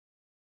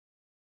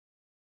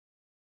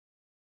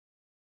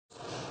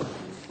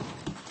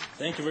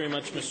Thank you very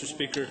much, Mr.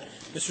 Speaker.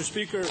 Mr.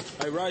 Speaker,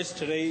 I rise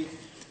today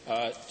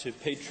to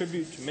pay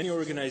tribute to many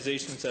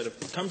organizations that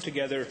have come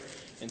together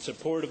in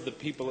support of the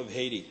people of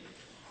Haiti.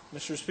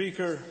 Mr.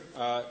 Speaker,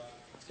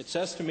 it's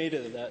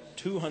estimated that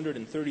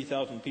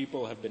 230,000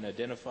 people have been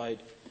identified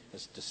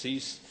as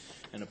deceased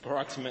and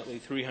approximately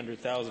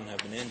 300,000 have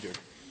been injured.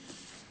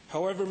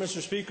 However,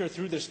 Mr. Speaker,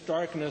 through this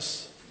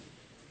darkness,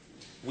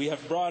 we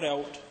have brought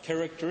out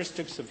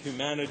characteristics of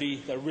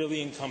humanity that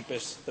really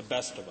encompass the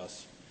best of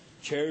us: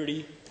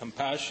 charity,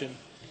 compassion,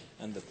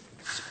 and the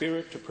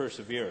spirit to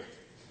persevere.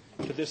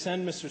 To this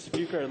end, Mr.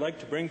 Speaker, I'd like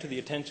to bring to the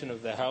attention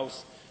of the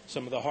House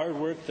some of the hard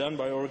work done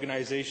by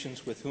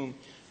organizations with whom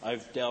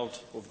I've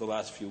dealt over the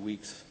last few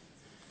weeks.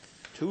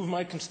 Two of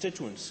my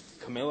constituents,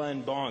 Camilla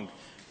and Bong,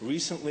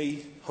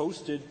 recently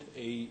hosted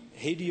a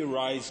Haiti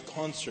Arise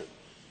concert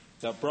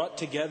that brought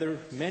together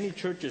many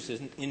churches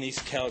in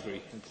East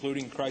Calgary,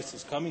 including Christ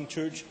is Coming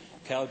Church,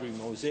 Calgary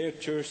Mosaic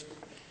Church,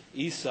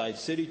 Eastside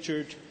City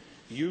Church,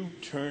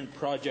 U-Turn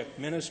Project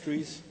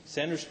Ministries,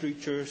 Center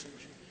Street Church,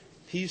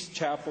 Peace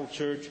Chapel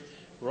Church,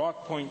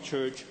 Rock Point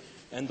Church,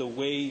 and the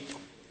Way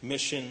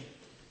Missions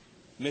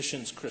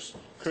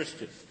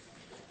Christian.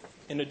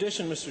 In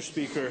addition, Mr.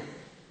 Speaker,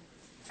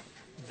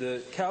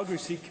 the Calgary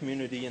Sikh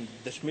community and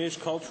the Shmish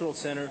Cultural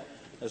Center,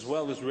 as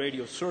well as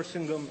Radio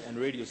Sorsingum and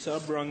Radio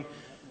Sabrung,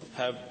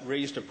 have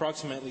raised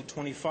approximately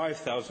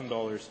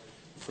 $25,000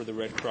 for the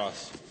Red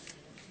Cross.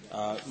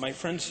 My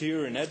friends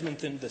here in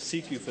Edmonton, the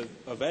Sikh Youth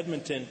of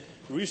Edmonton,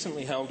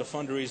 recently held a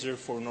fundraiser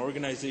for an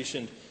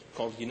organization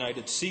called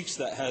United Sikhs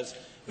that has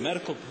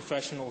medical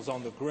professionals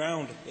on the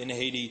ground in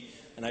Haiti,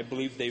 and I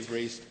believe they've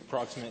raised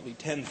approximately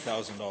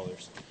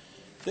 $10,000.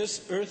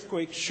 This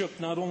earthquake shook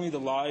not only the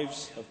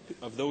lives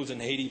of those in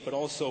Haiti, but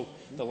also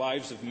the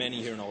lives of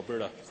many here in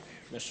Alberta.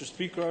 Mr.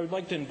 Speaker, I would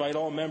like to invite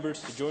all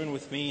members to join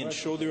with me and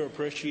show their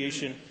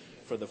appreciation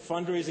for the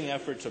fundraising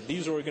efforts of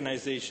these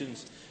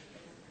organizations,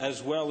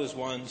 as well as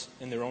ones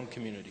in their own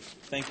communities.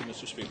 Thank you,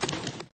 Mr. Speaker.